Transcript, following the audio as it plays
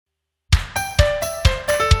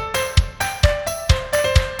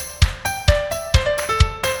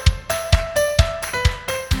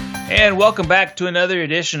And welcome back to another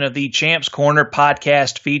edition of the Champs Corner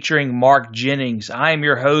podcast featuring Mark Jennings. I am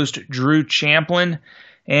your host, Drew Champlin,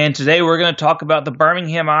 and today we're going to talk about the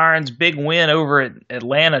Birmingham Iron's big win over at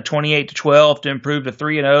Atlanta 28-12 to improve to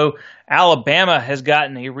 3-0. Alabama has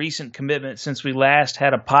gotten a recent commitment since we last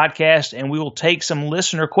had a podcast, and we will take some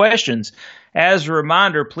listener questions. As a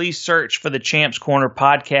reminder, please search for the Champs Corner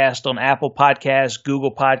podcast on Apple Podcasts,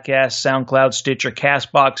 Google Podcasts, SoundCloud, Stitcher,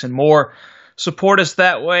 CastBox, and more. Support us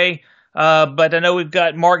that way. But I know we've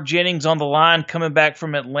got Mark Jennings on the line coming back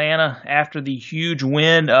from Atlanta after the huge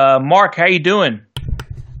win. Mark, how you doing?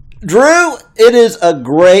 Drew, it is a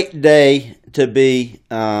great day to be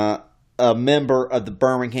a member of the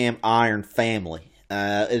Birmingham Iron family.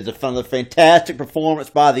 It is a fantastic performance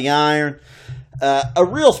by the Iron. A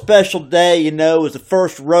real special day, it was the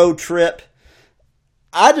first road trip.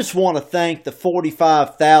 I just want to thank the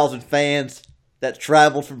 45,000 fans that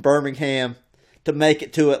traveled from Birmingham to make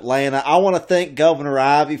it to Atlanta. I want to thank Governor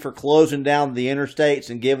Ivey for closing down the interstates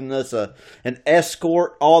and giving us an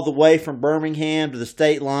escort all the way from Birmingham to the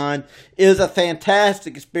state line. It was a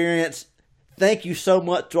fantastic experience. Thank you so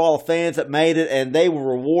much to all the fans that made it, and they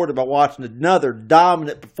were rewarded by watching another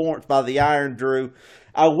dominant performance by the Iron, Drew.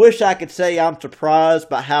 I wish I could say I'm surprised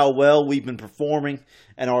by how well we've been performing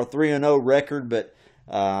and our 3-0 record, but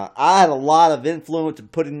I had a lot of influence in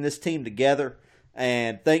putting this team together.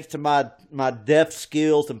 And thanks to my deft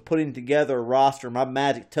skills in putting together a roster, my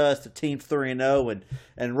magic touch, the team's 3-0.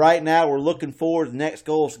 And right now we're looking forward. The next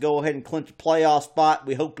goal is to go ahead and clinch a playoff spot.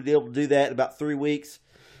 We hope to be able to do that in about 3 weeks.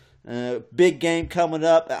 Big game coming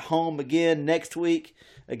up at home again next week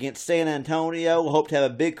against San Antonio. We'll hope to have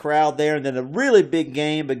a big crowd there. And then a really big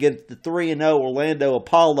game against the 3-0 Orlando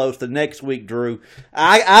Apollos the next week, Drew.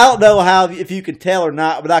 I don't know if you can tell or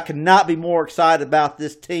not, but I cannot be more excited about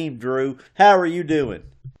this team, Drew. How are you doing?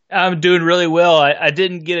 I'm doing really well. I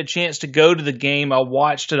didn't get a chance to go to the game. I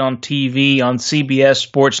watched it on TV on CBS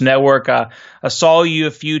Sports Network. I saw you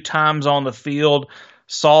a few times on the field,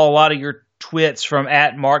 saw a lot of your twits from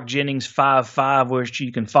 @MarkJennings55, which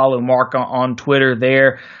you can follow Mark on Twitter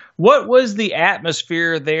there. What was the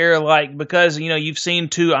atmosphere there like? Because, you've seen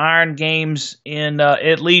 2 Iron games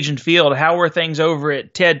at Legion Field. How were things over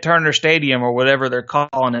at Ted Turner Stadium or whatever they're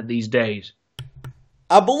calling it these days?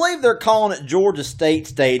 I believe they're calling it Georgia State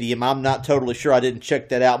Stadium. I'm not totally sure. I didn't check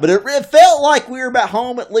that out. But it felt like we were back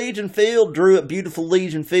home at Legion Field, Drew, at beautiful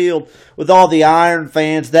Legion Field, with all the Iron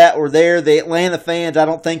fans that were there. The Atlanta fans, I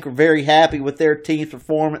don't think, were very happy with their team's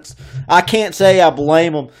performance. I can't say I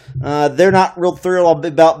blame them. They're not real thrilled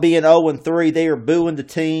about being 0-3. They are booing the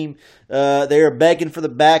team. They are begging for the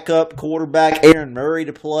backup quarterback, Aaron Murray,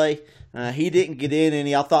 to play. He didn't get in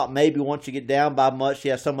any. I thought maybe once you get down by much,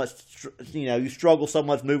 you have so much, you struggle so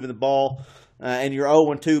much moving the ball, and you're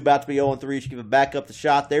 0-2, about to be 0-3, you should give a backup the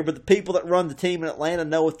shot there. But the people that run the team in Atlanta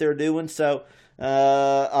know what they're doing, so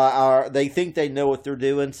they think they know what they're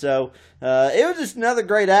doing. So it was just another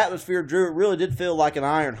great atmosphere, Drew. It really did feel like an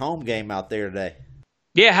Iron home game out there today.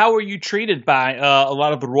 Yeah, how were you treated by a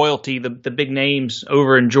lot of the royalty, the big names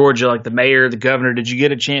over in Georgia, like the mayor, the governor? Did you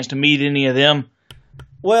get a chance to meet any of them?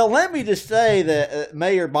 Well, let me just say that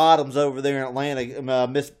Mayor Bottoms over there in Atlanta,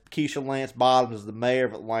 Miss Keisha Lance Bottoms is the mayor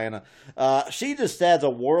of Atlanta. She just has a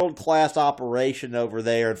world-class operation over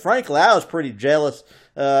there. And frankly, I was pretty jealous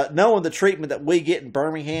knowing the treatment that we get in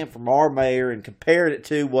Birmingham from our mayor and compared it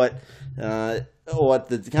to what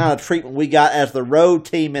the kind of treatment we got as the road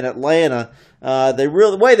team in Atlanta.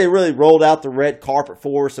 The way they really rolled out the red carpet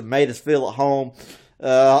for us and made us feel at home.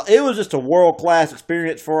 It was just a world-class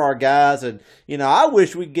experience for our guys, and, I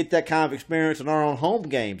wish we could get that kind of experience in our own home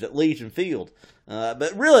games at Legion Field.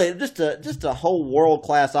 But really, just a whole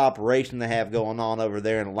world-class operation they have going on over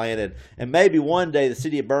there in Atlanta, and maybe one day the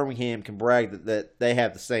city of Birmingham can brag that they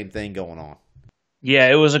have the same thing going on. Yeah,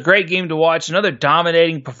 it was a great game to watch. Another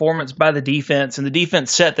dominating performance by the defense, and the defense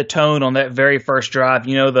set the tone on that very first drive.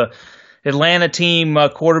 The Atlanta team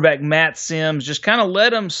quarterback Matt Sims just kind of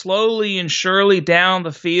led them slowly and surely down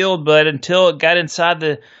the field, but until it got inside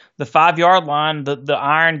the 5-yard line, the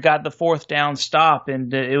Iron got the 4th down stop,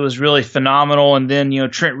 and it was really phenomenal. And then,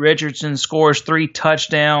 Trent Richardson scores 3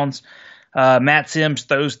 touchdowns. Matt Sims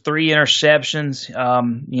throws 3 interceptions.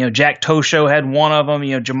 Jack Tosho had one of them.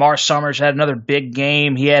 Jamar Summers had another big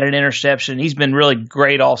game. He had an interception. He's been really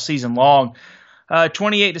great all season long.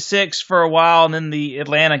 28-6 for a while, and then the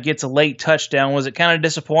Atlanta gets a late touchdown. Was it kind of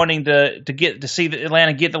disappointing to see the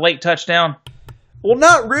Atlanta get the late touchdown? Well,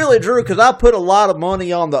 not really, Drew, because I put a lot of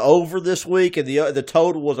money on the over this week, and the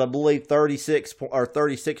total was, I believe, 36 or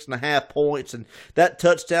 36.5 points, and that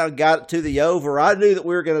touchdown got it to the over. I knew that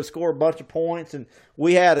we were going to score a bunch of points, and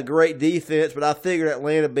we had a great defense, but I figured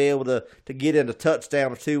Atlanta would be able to get in a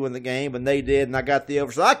touchdown or two in the game, and they did, and I got the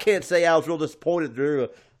over. So I can't say I was real disappointed, Drew.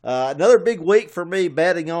 Another big week for me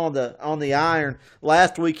betting on the Iron.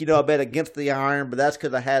 Last week, I bet against the Iron, but that's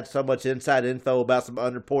because I had so much inside info about some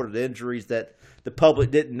unreported injuries that the public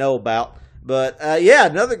didn't know about. But,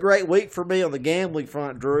 another great week for me on the gambling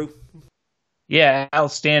front, Drew. Yeah,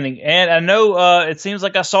 outstanding. And I know it seems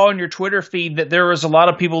like I saw on your Twitter feed that there was a lot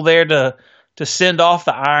of people there to send off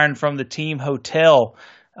the Iron from the team hotel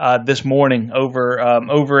this morning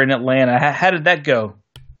over in Atlanta. How did that go?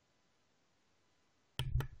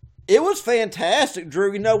 It was fantastic,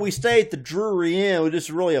 Drew. We stayed at the Drury Inn, which is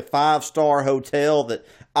really a 5-star hotel that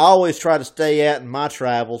I always try to stay at in my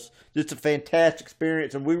travels. Just a fantastic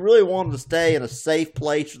experience, and we really wanted to stay in a safe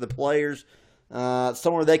place for the players,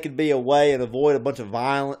 somewhere they could be away and avoid a bunch of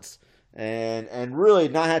violence, and really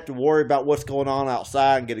not have to worry about what's going on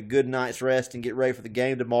outside and get a good night's rest and get ready for the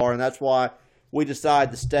game tomorrow. And that's why we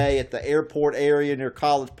decided to stay at the airport area near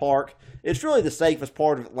College Park. It's really the safest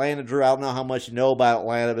part of Atlanta, Drew. I don't know how much you know about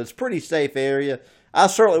Atlanta, but it's a pretty safe area. I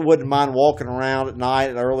certainly wouldn't mind walking around at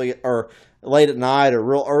night late at night or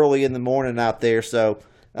real early in the morning out there. So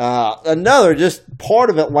another just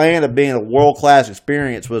part of Atlanta being a world-class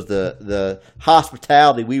experience was the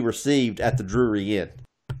hospitality we received at the Drury Inn.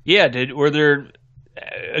 Yeah, were there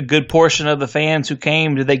a good portion of the fans who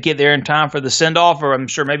came? Did they get there in time for the send-off, or I'm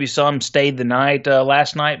sure maybe some stayed the night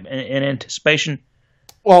last night in anticipation?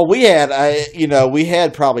 Well, we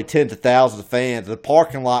had probably tens of thousands of fans. The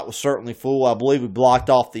parking lot was certainly full. I believe we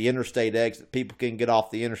blocked off the interstate exit. People can get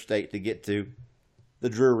off the interstate to get to the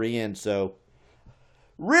Drury Inn. So,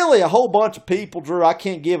 really a whole bunch of people, Drew. I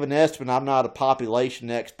can't give an estimate. I'm not a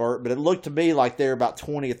population expert, but it looked to me like there were about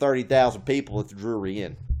 20 or 30,000 people at the Drury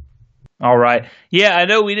Inn. All right. Yeah, I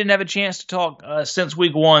know we didn't have a chance to talk since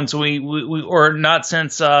week one, so we or not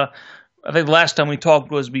since I think the last time we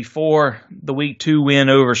talked was before the week 2 win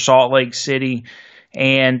over Salt Lake City.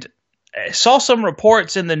 And I saw some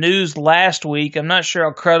reports in the news last week. I'm not sure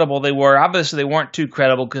how credible they were. Obviously, they weren't too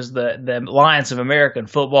credible because the Alliance of American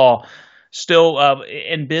Football still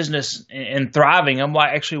in business and thriving. I'm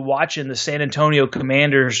actually watching the San Antonio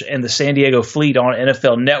Commanders and the San Diego Fleet on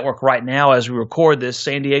NFL Network right now as we record this.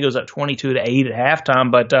 San Diego's up 22-8 at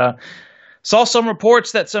halftime, but saw some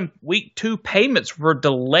reports that some week 2 payments were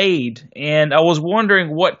delayed, and I was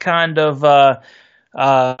wondering what kind of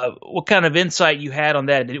insight you had on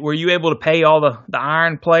that. Were you able to pay all the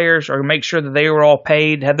Iron players, or make sure that they were all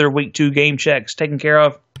paid, had their week 2 game checks taken care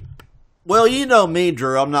of? Well, you know me,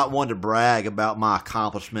 Drew. I'm not one to brag about my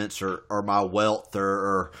accomplishments or my wealth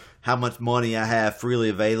or how much money I have freely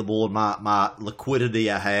available and my liquidity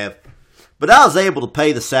I have. But I was able to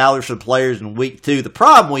pay the salaries for the players in week 2. The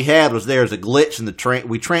problem we had was there was a glitch in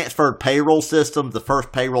we transferred payroll systems, the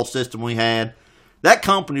first payroll system we had. That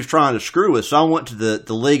company was trying to screw us, so I went to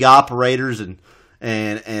the league operators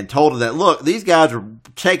and told them that, look, these guys are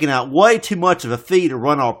taking out way too much of a fee to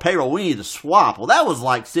run our payroll. We need to swap. Well, that was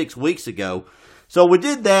like 6 weeks ago. So we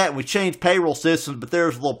did that, and we changed payroll systems, but there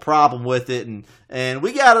was a little problem with it, and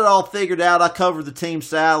we got it all figured out. I covered the team's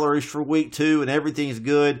salaries for week 2, and everything's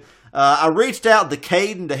good. I reached out to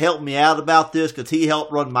Caden to help me out about this because he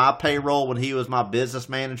helped run my payroll when he was my business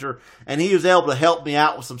manager, and he was able to help me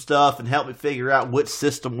out with some stuff and help me figure out which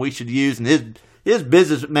system we should use, and his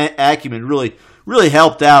business acumen really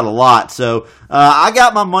helped out a lot. So I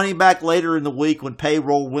got my money back later in the week when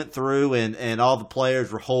payroll went through and all the players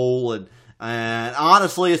were whole, and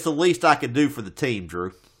honestly, it's the least I could do for the team,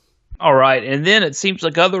 Drew. All right, and then it seems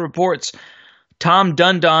like other reports, Tom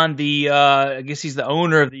Dundon, I guess he's the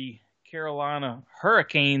owner of the Carolina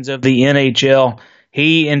Hurricanes of the NHL,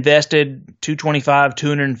 he invested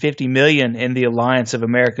 $250 million in the Alliance of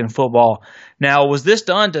American Football. Now, was this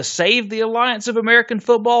done to save the Alliance of American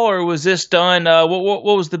Football, or was this done? What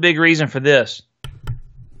was the big reason for this?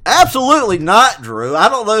 Absolutely not, Drew. I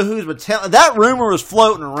don't know who's been telling. That rumor was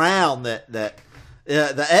floating around that the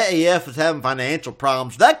AAF was having financial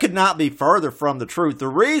problems. That could not be further from the truth. The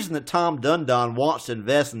reason that Tom Dundon wants to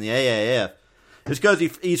invest in the AAF is because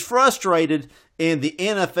he's frustrated in the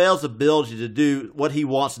NFL's ability to do what he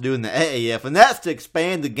wants to do in the AAF, and that's to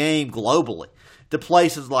expand the game globally to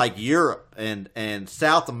places like Europe and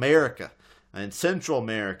South America and Central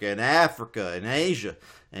America and Africa and Asia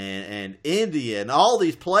and India and all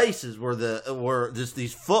these places were just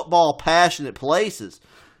these football passionate places.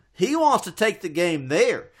 He wants to take the game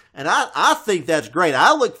there. And I think that's great.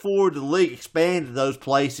 I look forward to the league expanding to those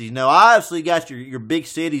places. You know, obviously you got your big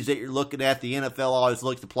cities that you're looking at. The NFL always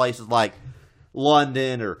looks to places like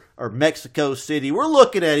London or Mexico City. We're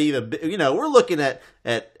looking at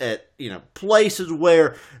places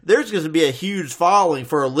where there's going to be a huge following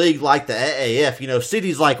for a league like the AAF. You know,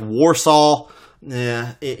 cities like Warsaw,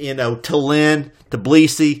 Tallinn,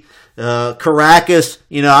 Tbilisi, Caracas.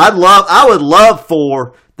 You know, I would love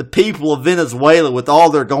for the people of Venezuela, with all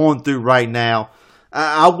they're going through right now.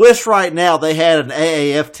 I wish right now they had an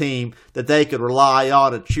AAF team that they could rely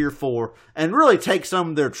on and cheer for and really take some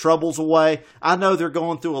of their troubles away. I know they're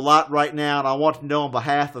going through a lot right now, and I want to know on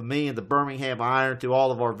behalf of me and the Birmingham Iron to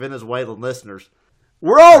all of our Venezuelan listeners,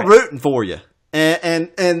 we're all rooting for you. And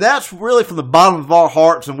that's really from the bottom of our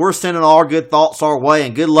hearts, and we're sending all our good thoughts our way,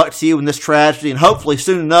 and good luck to you in this tragedy, and hopefully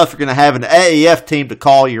soon enough you're going to have an AAF team to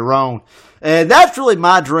call your own. And that's really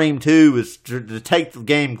my dream too, is to take the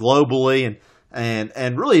game globally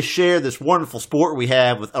and really share this wonderful sport we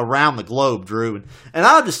have around the globe, Drew. And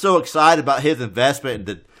I'm just so excited about his investment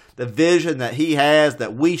and the vision that he has,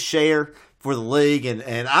 that we share for the league.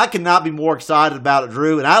 And I cannot be more excited about it,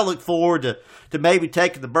 Drew. And I look forward to maybe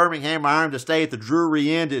taking the Birmingham Iron to stay at the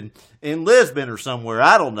Drury Inn in Lisbon or somewhere.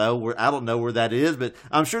 I don't know where that is, but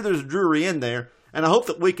I'm sure there's a Drury Inn there. And I hope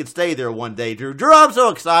that we can stay there one day, Drew. Drew, I'm so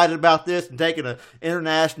excited about this and taking an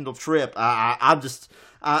international trip.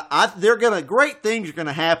 Great things are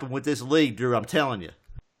gonna happen with this league, Drew. I'm telling you.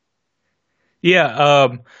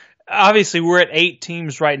 Yeah. Obviously, we're at 8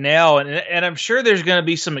 teams right now, and I'm sure there's going to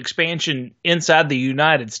be some expansion inside the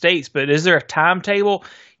United States. But is there a timetable?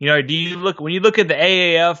 You know, when you look at the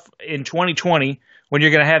AAF in 2020? When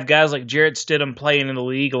you're going to have guys like Jarrett Stidham playing in the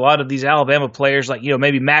league, a lot of these Alabama players, like,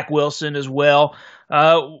 maybe Mack Wilson as well.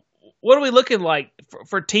 What are we looking like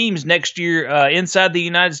for teams next year inside the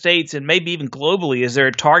United States and maybe even globally? Is there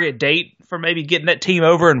a target date for maybe getting that team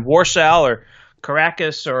over in Warsaw or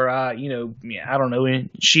Caracas or, I don't know, in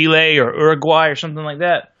Chile or Uruguay or something like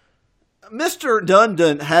that? Mr.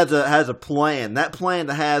 Dundon has a plan. That plan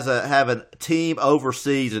to have a team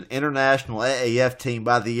overseas, an international AAF team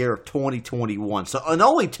by the year of 2021. So in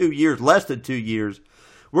only 2 years, less than 2 years,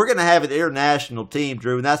 we're going to have an international team,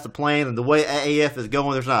 Drew, and that's the plan. And the way AAF is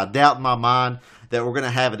going, there's not a doubt in my mind that we're going to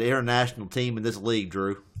have an international team in this league,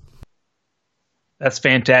 Drew. That's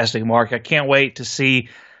fantastic, Mark. I can't wait to see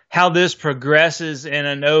how this progresses, and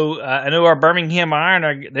I know our Birmingham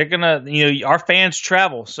Iron they're gonna, our fans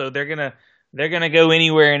travel, so they're gonna go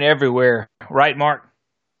anywhere and everywhere, right, Mark?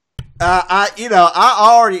 I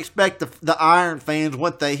already expect the Iron fans,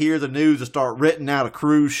 once they hear the news, to start renting out a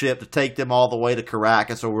cruise ship to take them all the way to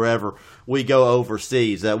Caracas or wherever we go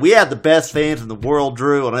overseas. We have the best fans in the world,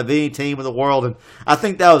 Drew, on any team in the world, and I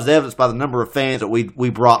think that was evidenced by the number of fans that we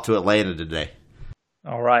brought to Atlanta today.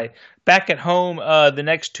 All right. Back at home the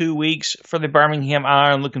next 2 weeks for the Birmingham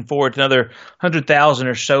Iron. Looking forward to another 100,000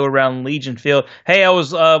 or so around Legion Field. Hey, I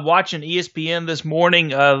was watching ESPN this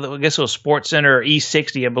morning. I guess it was SportsCenter or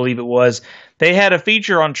E60, I believe it was. They had a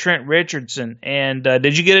feature on Trent Richardson. And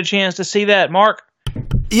did you get a chance to see that, Mark?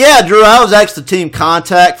 Yeah, Drew, I was actually team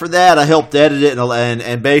contact for that. I helped edit it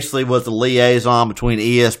and basically was the liaison between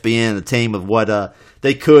ESPN and the team of what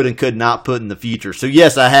they could and could not put in the future. So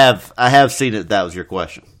yes, I have seen it. That was your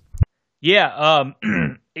question. Yeah,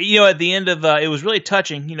 at the end of it was really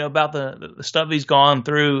touching, about the stuff he's gone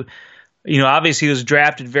through. Obviously he was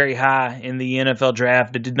drafted very high in the NFL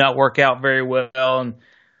draft. It did not work out very well, and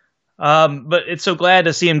but it's so glad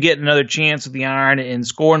to see him get another chance with the Iron and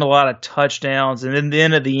scoring a lot of touchdowns. And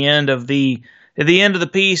then at the end of the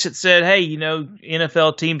piece, it said, "Hey,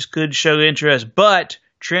 NFL teams could show interest, but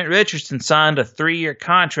Trent Richardson signed a 3-year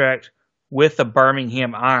contract with the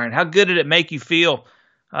Birmingham Iron." How good did it make you feel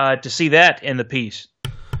to see that in the piece?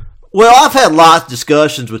 Well, I've had lots of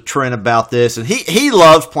discussions with Trent about this, and he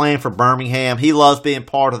loves playing for Birmingham. He loves being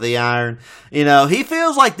part of the Iron. He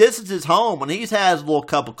feels like this is his home, and he's had a little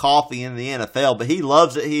cup of coffee in the NFL, but he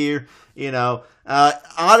loves it here.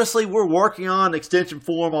 Honestly, we're working on an extension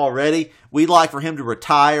for him already. We'd like for him to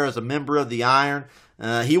retire as a member of the Iron.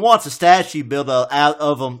 He wants a statue built out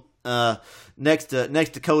of him next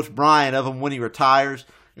to Coach Bryant of him when he retires.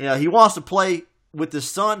 He wants to play with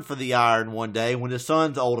his son for the Iron one day when his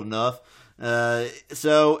son's old enough.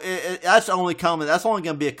 So that's only coming. That's only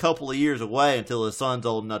going to be a couple of years away until his son's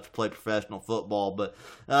old enough to play professional football. But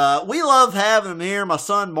we love having him here. My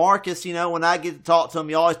son Marcus, when I get to talk to him,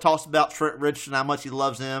 he always talks about Trent Richardson, how much he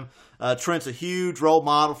loves him. Trent's a huge role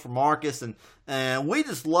model for Marcus, and we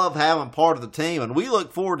just love having him part of the team. And we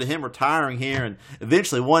look forward to him retiring here and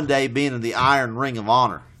eventually one day being in the Iron Ring of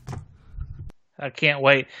Honor. I can't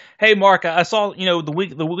wait. Hey, Mark, I saw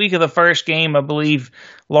the week of the first game. I believe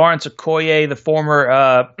Lawrence Okoye, the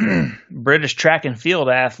former British track and field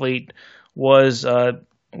athlete, was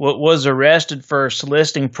arrested for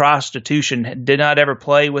soliciting prostitution. Did not ever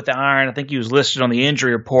play with the Iron. I think he was listed on the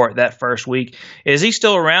injury report that first week. Is he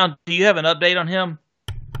still around? Do you have an update on him?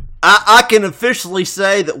 I can officially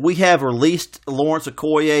say that we have released Lawrence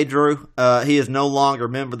Okoye, Drew. He is no longer a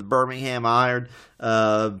member of the Birmingham Iron.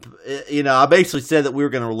 I basically said that we were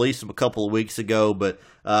going to release him a couple of weeks ago, but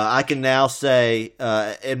I can now say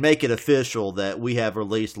and make it official that we have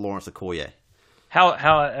released Lawrence Okoye.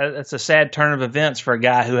 How it's a sad turn of events for a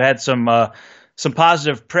guy who had some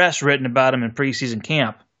positive press written about him in preseason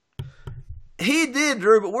camp. He did,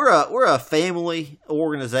 Drew, but we're a family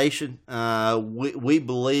organization. We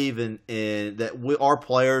believe in that our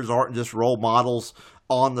players aren't just role models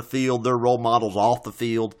on the field; they're role models off the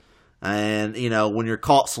field. And when you're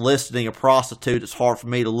caught soliciting a prostitute, it's hard for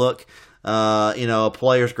me to look, a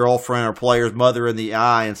player's girlfriend or player's mother in the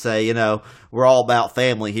eye and say, we're all about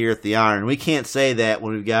family here at the Iron. We can't say that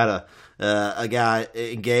when we've got a guy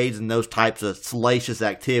engaged in those types of salacious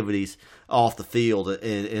activities off the field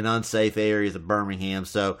in unsafe areas of Birmingham.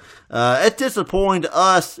 So it's disappointing to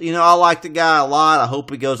us. I like the guy a lot. I hope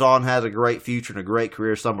he goes on and has a great future and a great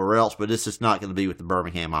career somewhere else, but it's just not going to be with the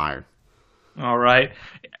Birmingham Iron. All right.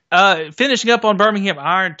 Finishing up on Birmingham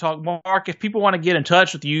Iron talk, Mark, if people want to get in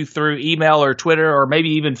touch with you through email or Twitter or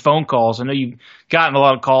maybe even phone calls, I know you've gotten a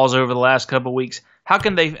lot of calls over the last couple of weeks. How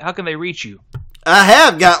can they reach you? I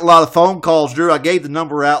have got a lot of phone calls, Drew. I gave the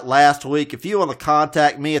number out last week. If you want to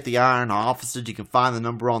contact me at the Iron offices, you can find the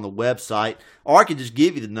number on the website, or I can just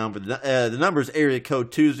give you the number. The number is area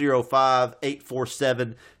code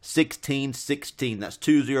 205-847-1616. That's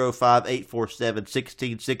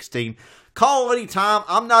 205-847-1616. Call anytime.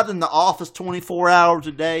 I'm not in the office 24 hours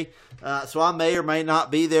a day, so I may or may not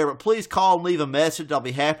be there. But please call and leave a message. I'll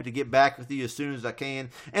be happy to get back with you as soon as I can.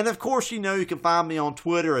 And, of course, you can find me on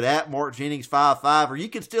Twitter at MarkJennings55, or you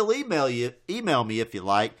can still email me if you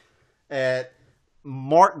like at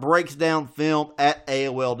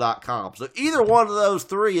markbreaksdownfilm@AOL.com. So either one of those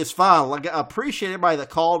three is fine. I appreciate everybody that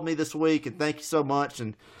called me this week, and thank you so much.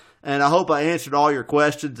 And I hope I answered all your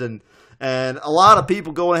questions. And a lot of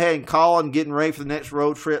people going ahead and calling, getting ready for the next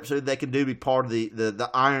road trip so they can be part of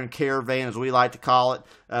the Iron Caravan, as we like to call it.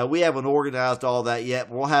 We haven't organized all that yet,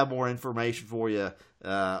 but we'll have more information for you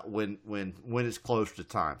when it's close to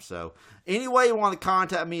time. So any way you want to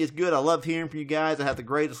contact me is good. I love hearing from you guys. I have the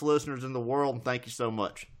greatest listeners in the world, and thank you so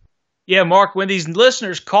much. Yeah, Mark, when these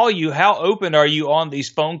listeners call you, how open are you on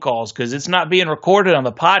these phone calls? Because it's not being recorded on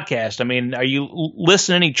the podcast. I mean, are you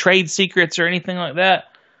listening to any trade secrets or anything like that?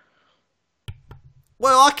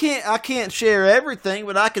 Well, I can't share everything,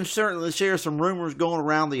 but I can certainly share some rumors going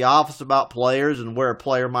around the office about players and where a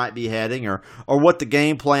player might be heading, or what the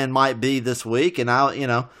game plan might be this week. And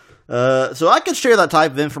so I can share that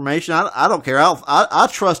type of information. I don't care. I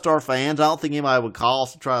trust our fans. I don't think anybody would call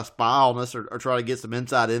us to try to spy on us or try to get some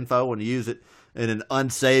inside info and use it in an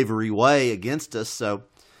unsavory way against us. So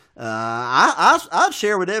I'd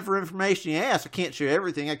share whatever information you ask. I can't share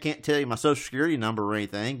everything. I can't tell you my social security number or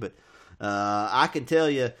anything, but I can tell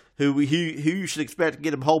you who you should expect to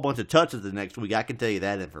get a whole bunch of touches the next week. I can tell you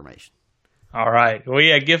that information. All right. Well,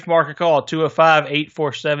 yeah, give Mark a call,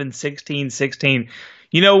 205-847-1616.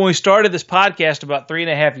 When we started this podcast about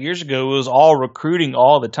 3.5 years ago, it was all recruiting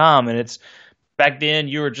all the time. And back then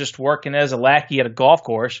you were just working as a lackey at a golf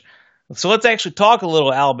course. So let's actually talk a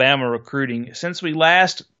little Alabama recruiting. Since we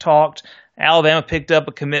last talked, Alabama picked up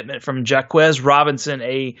a commitment from Jaquez Robinson,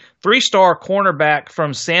 a 3-star cornerback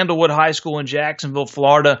from Sandalwood High School in Jacksonville,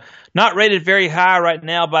 Florida. Not rated very high right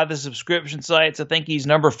now by the subscription sites. I think he's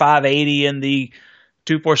number 580 in the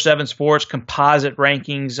 247 Sports composite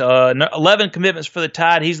rankings. 11 commitments for the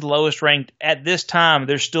Tide. He's the lowest ranked at this time.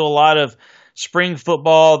 There's still a lot of spring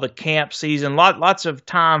football, the camp season, lots of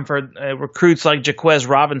time for recruits like Jaquez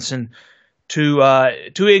Robinson to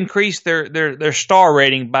increase their star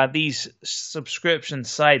rating by these subscription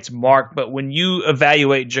sites, Mark. But when you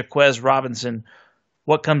evaluate Jaquez Robinson,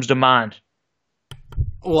 what comes to mind?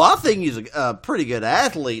 Well, I think he's a pretty good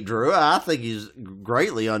athlete, Drew. I think he's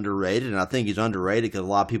greatly underrated, and I think he's underrated because a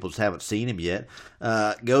lot of people just haven't seen him yet.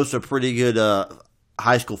 Goes to a pretty good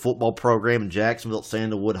high school football program in Jacksonville at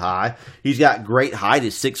Sandalwood High. He's got great height.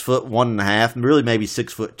 He's 6'1.5", and really maybe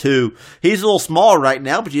 6'2". He's a little smaller right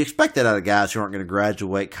now, but you expect that out of guys who aren't going to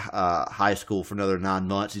graduate high school for another 9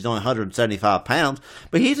 months. He's only 175 pounds,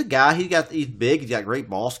 but he's a guy. He's big. He's got great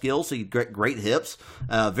ball skills. He's got great hips.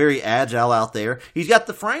 Very agile out there. He's got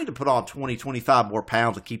the frame to put on 20, 25 more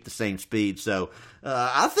pounds and keep the same speed. So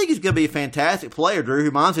I think he's going to be a fantastic player, Drew. He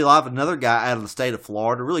reminds me a lot of another guy out of the state of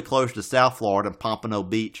Florida, really close to South Florida in Pompano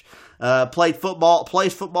Beach. Plays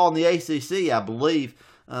football in the ACC, I believe.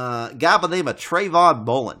 Guy by the name of Trayvon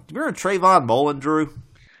Mullen. Do you remember Trayvon Mullen, Drew?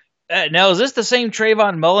 Now, is this the same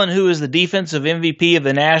Trayvon Mullen who is the defensive MVP of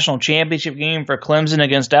the national championship game for Clemson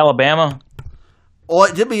against Alabama?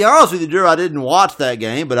 Well, to be honest with you, Drew, I didn't watch that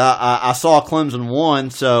game, but I saw Clemson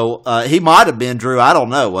won, so he might have been, Drew. I don't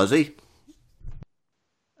know, was he?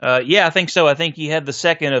 Yeah, I think so. I think he had the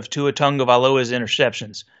second of Tua Tagovailoa's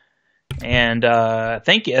interceptions. And I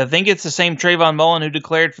think it's the same Trayvon Mullen who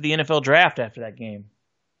declared for the NFL draft after that game.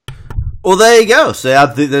 Well, there you go. So I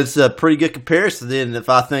think that's a pretty good comparison. Then, if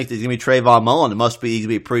I think there's going to be Trayvon Mullen, he's going to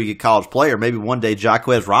be a pretty good college player. Maybe one day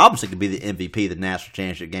Jacquez Robinson could be the MVP of the national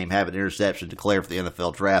championship game, have an interception declared for the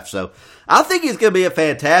NFL draft. So I think he's going to be a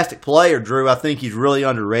fantastic player, Drew. I think he's really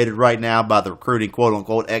underrated right now by the recruiting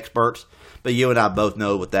quote-unquote experts. But you and I both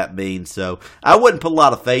know what that means. So I wouldn't put a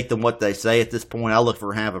lot of faith in what they say at this point. I look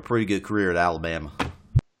for him to have a pretty good career at Alabama.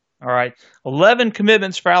 All right. 11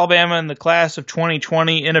 commitments for Alabama in the class of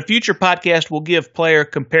 2020. In a future podcast, we'll give player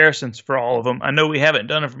comparisons for all of them. I know we haven't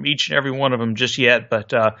done it from each and every one of them just yet,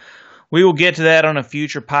 but we will get to that on a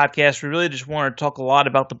future podcast. We really just want to talk a lot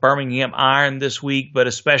about the Birmingham Iron this week, but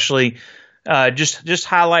especially just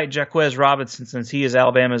highlight Jacquez Robinson since he is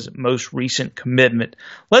Alabama's most recent commitment.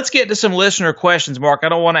 Let's get to some listener questions, Mark. I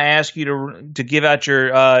don't want to ask you to give out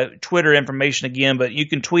your Twitter information again, but you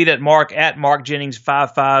can tweet at Mark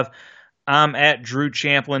Jennings55. I'm at Drew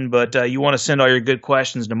Champlin, but you want to send all your good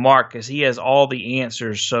questions to Mark because he has all the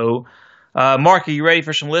answers. So, Mark, are you ready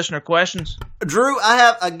for some listener questions? Drew, I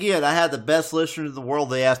have the best listeners in the world.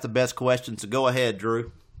 They ask the best questions, so go ahead,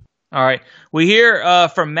 Drew. All right. We hear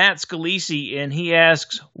from Matt Scalisi, and he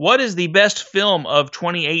asks, what is the best film of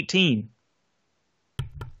 2018?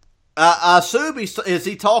 I assume is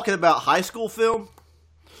he talking about high school film?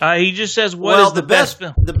 He just says, what is the best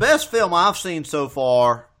film? The best film I've seen so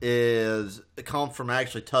far it comes from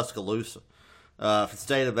actually Tuscaloosa, the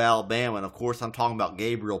state of Alabama. And, of course, I'm talking about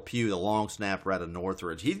Gabriel Pugh, the long snapper out of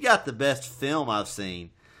Northridge. He's got the best film I've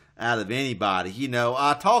seen out of anybody. You know,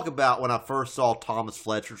 I talk about when I first saw Thomas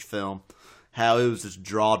Fletcher's film, how it was just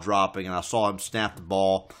jaw-dropping, and I saw him snap the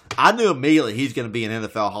ball. I knew immediately he's going to be an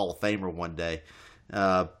NFL Hall of Famer one day.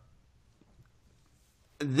 Then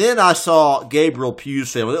I saw Gabriel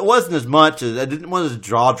Pugh's film. It wasn't as much as it wasn't as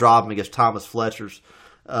jaw-dropping as Thomas Fletcher's,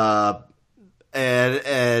 but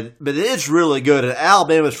it's really good. And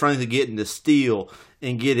Alabama's frankly getting the steal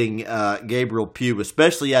in getting Gabriel Pugh,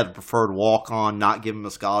 especially at a preferred walk-on, not giving him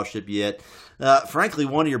a scholarship yet. Frankly,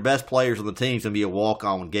 one of your best players on the team is going to be a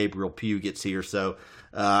walk-on when Gabriel Pugh gets here. So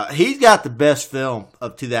he's got the best film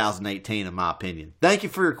of 2018, in my opinion. Thank you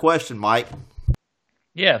for your question, Mike.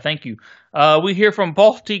 Yeah, thank you. We hear from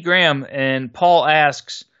Paul T. Graham, and Paul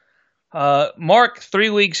asks, Mark, 3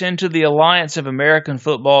 weeks into the Alliance of American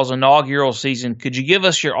Football's inaugural season, could you give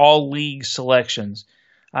us your all-league selections?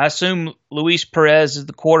 I assume Luis Perez is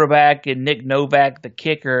the quarterback and Nick Novak the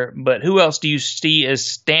kicker, but who else do you see as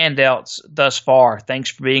standouts thus far?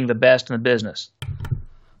 Thanks for being the best in the business.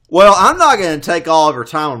 Well, I'm not going to take all of your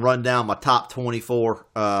time and run down my top 24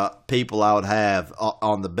 people I would have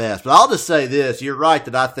on the best, but I'll just say this. You're right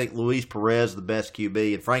that I think Luis Perez is the best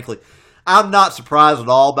QB, and frankly, I'm not surprised at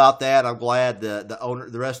all about that. I'm glad the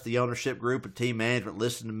rest of the ownership group and team management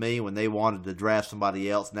listened to me when they wanted to draft somebody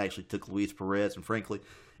else and actually took Luis Perez. And frankly,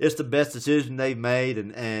 it's the best decision they've made.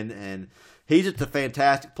 And he's just a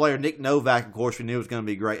fantastic player. Nick Novak, of course, we knew was going to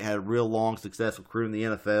be great. Had a real long, successful career in the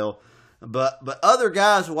NFL. But other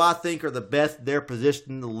guys who I think are the best in their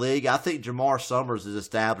position in the league, I think Jamar Summers has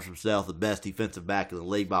established himself the best defensive back in the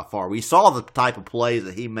league by far. We saw the type of plays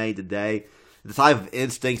that he made today, the type of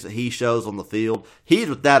instincts that he shows on the field. He's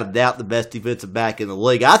without a doubt the best defensive back in the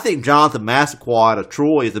league. I think Jonathan Massaquoi of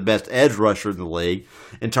Troy is the best edge rusher in the league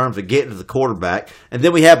in terms of getting to the quarterback. And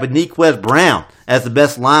then we have Beniquez Brown as the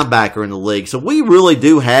best linebacker in the league. So we really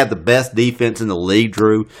do have the best defense in the league,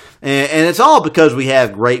 Drew. And it's all because we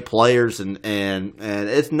have great players. And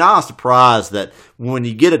it's not a surprise that when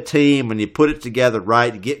you get a team and you put it together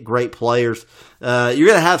right, you get great players, you're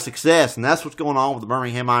going to have success. And that's what's going on with the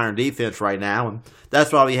Birmingham Iron defense right now. And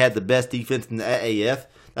that's why we had the best defense in the AAF,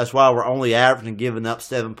 That's why we're only averaging giving up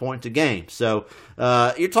 7 points a game. So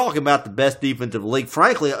you're talking about the best defensive league.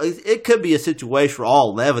 Frankly, it could be a situation where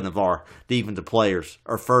all 11 of our defensive players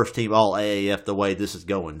are first team all AAF the way this is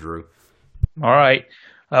going, Drew. All right.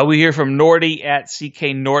 We hear from Nordy at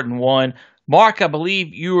CK Norton 1. Mark, I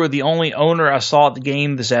believe you were the only owner I saw at the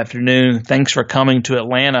game this afternoon. Thanks for coming to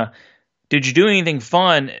Atlanta. Did you do anything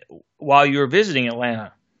fun while you were visiting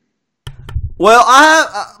Atlanta? Well,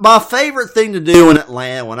 my favorite thing to do in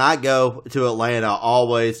Atlanta, when I go to Atlanta, I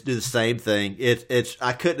always do the same thing.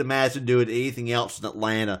 I couldn't imagine doing anything else in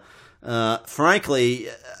Atlanta. Frankly,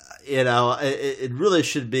 it really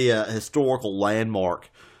should be a historical landmark.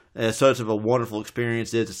 Such of a wonderful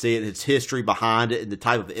experience it is to see it, its history behind it, and the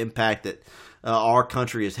type of impact that our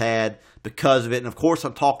country has had because of it. And of course,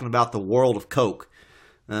 I'm talking about the World of Coke.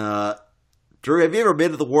 Drew, have you ever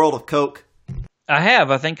been to the World of Coke? I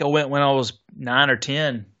have. I think I went when I was 9 or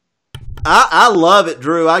 10. I love it,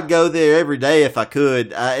 Drew. I'd go there every day if I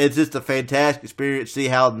could. It's just a fantastic experience. See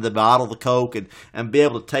how they bottle the Coke and be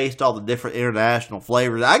able to taste all the different international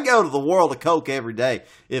flavors. I go to the World of Coke every day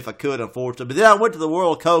if I could, unfortunately. But then I went to the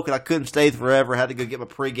World of Coke and I couldn't stay forever. I had to go get my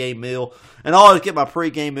pregame meal. And I always get my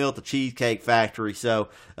pregame meal at the Cheesecake Factory So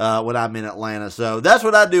when I'm in Atlanta. So that's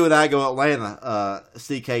what I do when I go to Atlanta,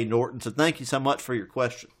 CK Norton. So thank you so much for your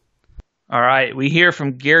question. All right. We hear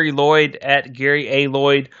from Gary Lloyd at Gary A.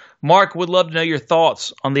 Lloyd. Mark, would love to know your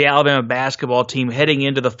thoughts on the Alabama basketball team heading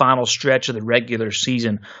into the final stretch of the regular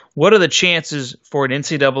season. What are the chances for an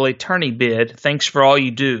NCAA tourney bid? Thanks for all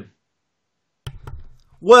you do.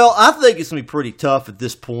 Well, I think it's going to be pretty tough at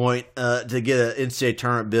this point to get an NCAA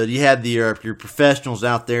tournament bid. You have your professionals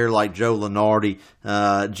out there like Joe Lunardi,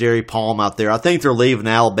 Jerry Palm out there. I think they're leaving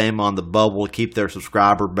Alabama on the bubble to keep their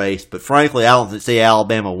subscriber base. But frankly, I don't see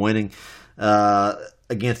Alabama winning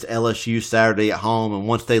against LSU Saturday at home. And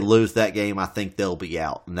once they lose that game, I think they'll be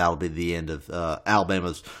out. And that'll be the end of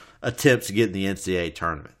Alabama's attempts to get in the NCAA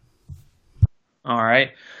tournament. All right.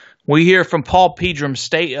 We hear from Paul Pedram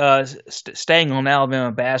staying on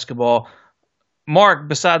Alabama basketball. Mark,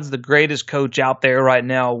 besides the greatest coach out there right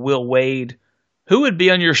now, Will Wade, who would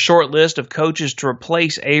be on your short list of coaches to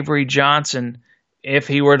replace Avery Johnson if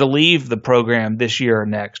he were to leave the program this year or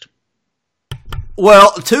next?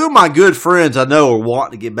 Well, two of my good friends I know are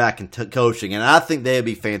wanting to get back into coaching, and I think they'd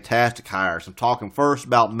be fantastic hires. I'm talking first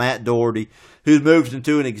about Matt Doherty, who's moved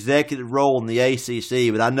into an executive role in the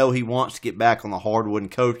ACC, but I know he wants to get back on the hardwood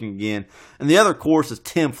and coaching again. And the other, of course, is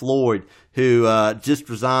Tim Floyd, who just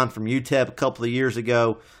resigned from UTEP a couple of years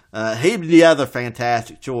ago. He'd be the other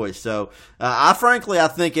fantastic choice. So, I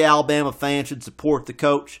think Alabama fans should support the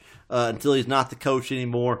coach until he's not the coach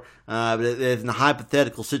anymore. But in a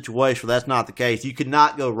hypothetical situation where that's not the case, you could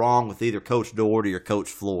not go wrong with either Coach Doherty or Coach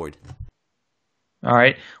Floyd. All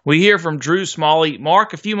right. We hear from Drew Smalley.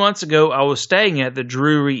 Mark, a few months ago, I was staying at the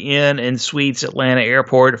Drury Inn and Suites Atlanta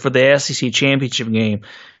Airport for the SEC Championship game.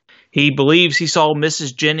 He believes he saw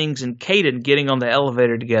Mrs. Jennings and Caden getting on the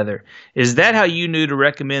elevator together. Is that how you knew to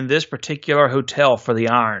recommend this particular hotel for the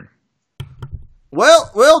Iron?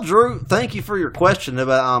 Well, Drew, thank you for your question.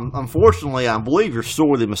 Unfortunately, I believe you're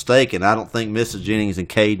sorely mistaken. I don't think Mrs. Jennings and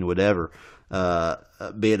Caden would ever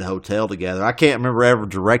be in a hotel together. I can't remember ever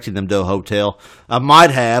directing them to a hotel. I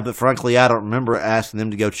might have, but frankly, I don't remember asking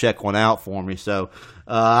them to go check one out for me. So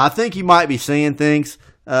I think you might be seeing things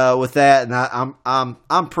with that, and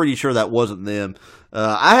I'm pretty sure that wasn't them.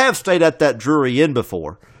 I have stayed at that Drury Inn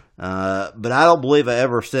before. But I don't believe I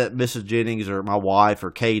ever sent Mrs. Jennings or my wife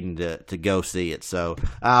or Caden to go see it. So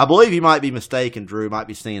I believe you might be mistaken, Drew. Might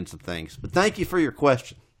be seeing some things. But thank you for your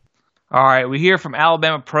question. All right. We hear from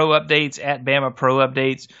Alabama Pro Updates at Bama Pro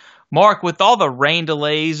Updates. Mark, with all the rain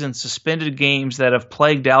delays and suspended games that have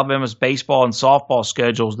plagued Alabama's baseball and softball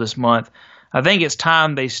schedules this month, I think it's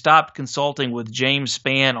time they stopped consulting with James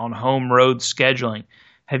Spann on home road scheduling.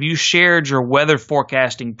 Have you shared your weather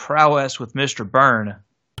forecasting prowess with Mr. Byrne?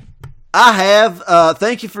 I have.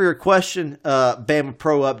 Thank you for your question, Bama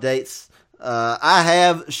Pro Updates. I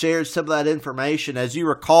have shared some of that information. As you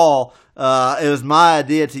recall, it was my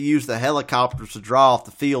idea to use the helicopters to draw off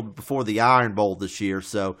the field before the Iron Bowl this year.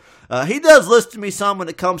 So he does listen to me some when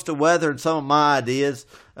it comes to weather and some of my ideas.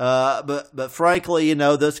 But frankly,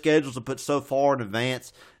 those schedules are put so far in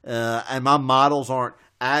advance, and my models aren't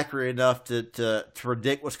accurate enough to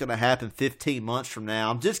predict what's going to happen 15 months from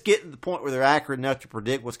now. I'm just getting to the point where they're accurate enough to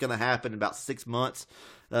predict what's going to happen in about 6 months.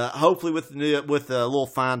 Hopefully with a little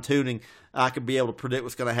fine tuning, I could be able to predict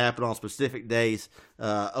what's going to happen on specific days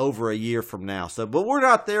over a year from now. But we're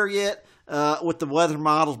not there yet with the weather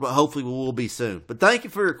models, but hopefully we will be soon. But thank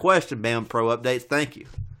you for your question, Bam Pro Updates. Thank you.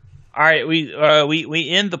 All right, we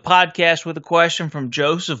end the podcast with a question from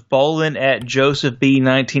Joseph Bolin at Joseph B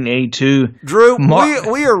 1982. Drew,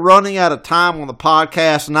 we are running out of time on the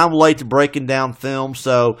podcast, and I'm late to breaking down film,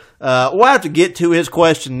 so we'll have to get to his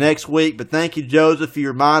question next week. But thank you, Joseph. You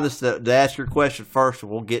remind us to ask your question first, and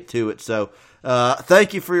we'll get to it. So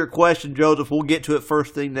thank you for your question, Joseph. We'll get to it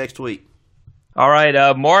first thing next week. All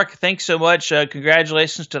right, Mark, thanks so much.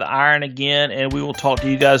 Congratulations to the Iron again, and we will talk to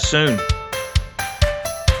you guys soon.